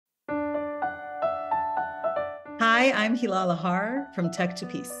Hi, I'm Hela Lehar from Tech to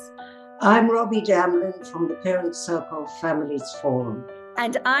Peace. I'm Robi Damelin from the Parent Circle Families Forum.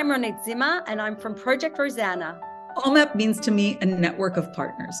 And I'm Ronit Zimmer, and I'm from Project Rozana. ALLMEP means to me a network of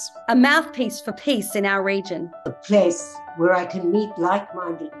partners. A mouthpiece for peace in our region. A place where I can meet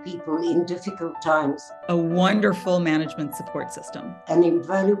like-minded people in difficult times. A wonderful management support system. An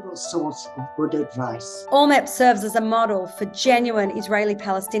invaluable source of good advice. ALLMEP serves as a model for genuine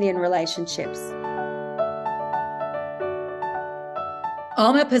Israeli-Palestinian relationships.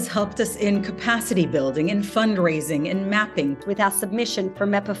 ALLMEP has helped us in capacity building, in fundraising, in mapping. With our submission for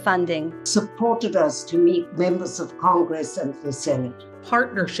MEPA funding. Supported us to meet members of Congress and the Senate.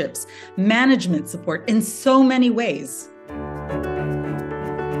 Partnerships, management support in so many ways.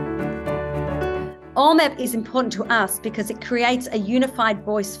 ALLMEP is important to us because it creates a unified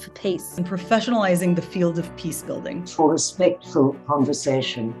voice for peace. And professionalizing the field of peace building. For respectful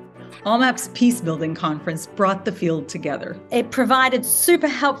conversation. ALLMEP's Peacebuilding Conference brought the field together. It provided super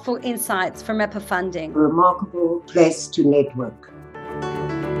helpful insights for MEPA funding. A remarkable place to network.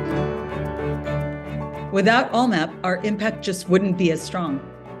 Without ALLMEP, our impact just wouldn't be as strong.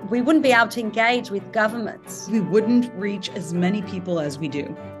 We wouldn't be able to engage with governments. We wouldn't reach as many people as we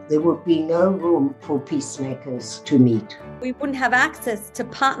do. There would be no room for peacemakers to meet. We wouldn't have access to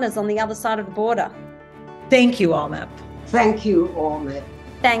partners on the other side of the border. Thank you, ALLMEP. Thank you, ALLMEP.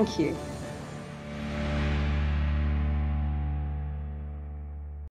 Thank you.